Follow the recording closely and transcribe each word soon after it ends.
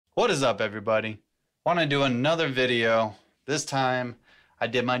What is up, everybody? Want to do another video. This time I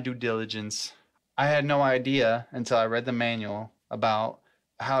did my due diligence. I had no idea until I read the manual about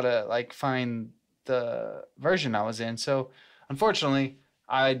how to find the version I was in. So unfortunately,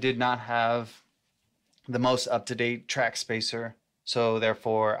 I did not have the most up-to-date Trackspacer. So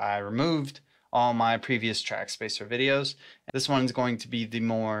therefore I removed all my previous Trackspacer videos. This one's going to be the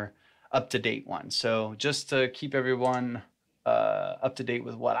more up-to-date one. So just to keep everyone up to date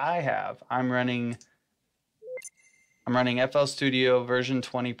with what I have, I'm running FL Studio version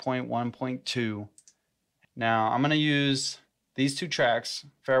 20.1.2. Now I'm going to use these two tracks.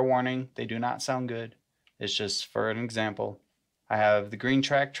 Fair warning, they do not sound good. It's just for an example. I have the green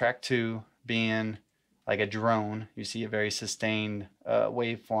track, track 2, being like a drone. You see a very sustained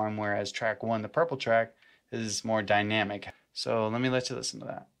waveform, whereas track 1, the purple track, is more dynamic. So let me let you listen to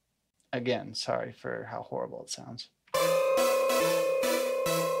that. Again, sorry for how horrible it sounds.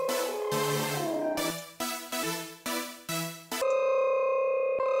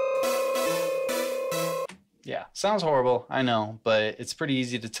 Yeah, sounds horrible, I know, but it's pretty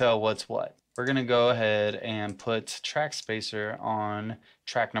easy to tell what's what. We're going to go ahead and put Trackspacer on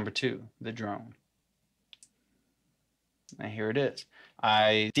track number 2, the drone. And here it is.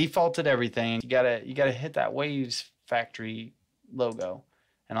 I defaulted everything. You gotta hit that Wavesfactory logo,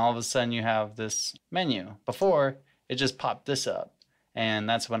 and all of a sudden you have this menu. Before, it just popped this up, and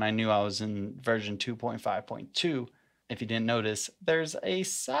that's when I knew I was in version 2.5.2. If you didn't notice, there's a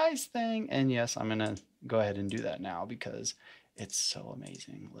size thing, and yes, I'm gonna go ahead and do that now because it's so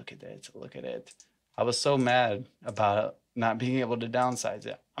amazing. Look at it, look at it. I was so mad about not being able to downsize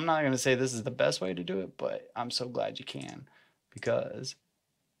it. I'm not gonna say this is the best way to do it, but I'm so glad you can, because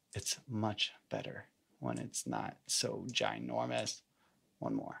it's much better when it's not so ginormous.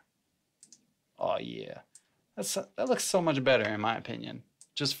 One more. Oh yeah, that looks so much better in my opinion,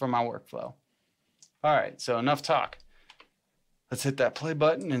 just for my workflow. All right, so enough talk. Let's hit that play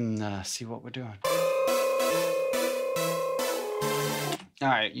button and see what we're doing. All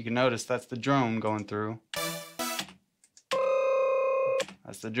right, you can notice that's the drone going through.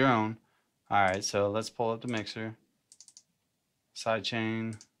 That's the drone. All right, so let's pull up the mixer.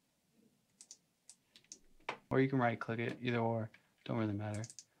 Sidechain. Or you can right click it, either or, don't really matter.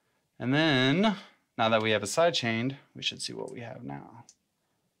 And then, now that we have a sidechained, we should see what we have now.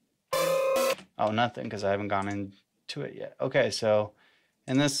 Oh, nothing, because I haven't gone into it yet. Okay, so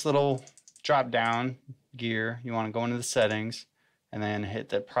in this little drop down gear, you want to go into the settings and then hit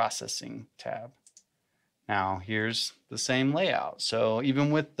the processing tab. Now here's the same layout. So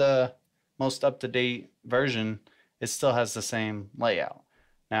even with the most up-to-date version, it still has the same layout.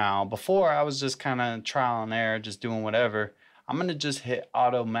 Now before, I was just kind of trial and error, just doing whatever. I'm going to just hit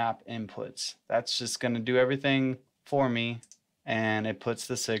auto map inputs. That's just going to do everything for me, and it puts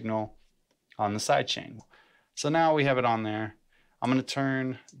the signal on the sidechain. So now we have it on there. I'm going to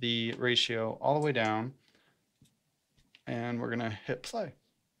turn the ratio all the way down, and we're going to hit play.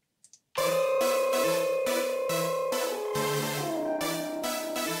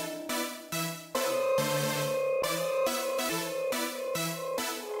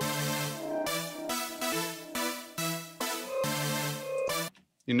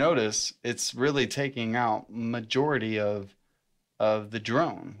 You notice it's really taking out majority of the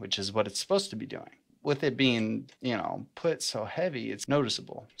drone, which is what it's supposed to be doing. With it being, you know, put so heavy, it's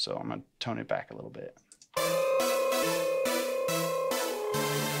noticeable. So I'm going to tone it back a little bit.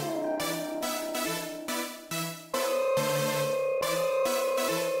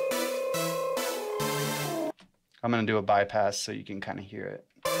 I'm going to do a bypass so you can kind of hear it.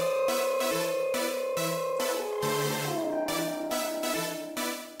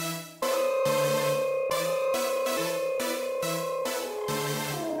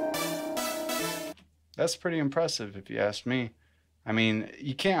 That's pretty impressive if you ask me. I mean,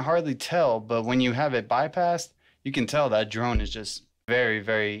 you can't hardly tell, but when you have it bypassed, you can tell that drone is just very,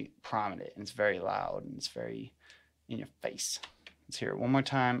 very prominent, and it's very loud, and it's very in your face. Let's hear it one more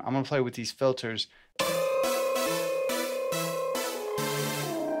time. I'm going to play with these filters.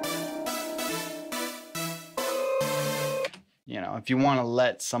 You know, if you want to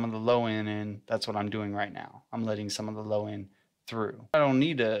let some of the low end in, that's what I'm doing right now. I'm letting some of the low end through. I don't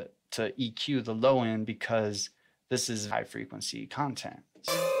need to EQ the low end because this is high frequency content.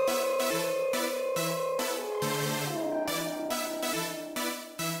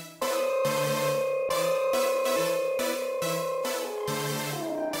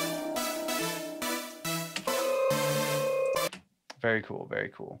 Very cool, very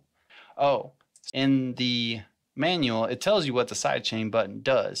cool. Oh, in the manual, it tells you what the sidechain button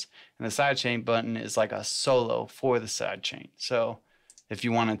does. And the sidechain button is like a solo for the sidechain. So if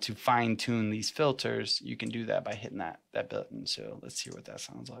you wanted to fine tune these filters, you can do that by hitting that button. So let's hear what that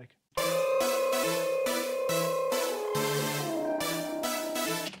sounds like.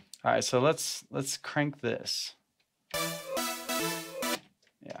 All right, so let's crank this.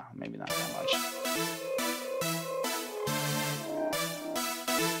 Yeah, maybe not that much.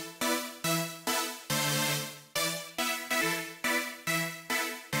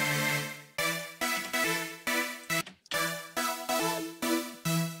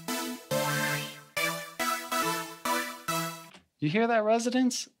 You hear that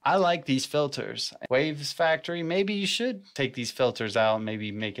resonance? I like these filters. Wavesfactory, maybe you should take these filters out and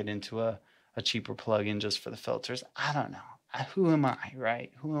maybe make it into a cheaper plugin just for the filters. I don't know. Who am I,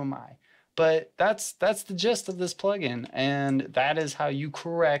 right? Who am I? But that's the gist of this plugin, and that is how you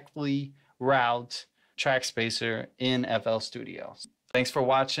correctly route Trackspacer in FL Studio. Thanks for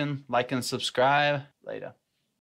watching. Like and subscribe. Later.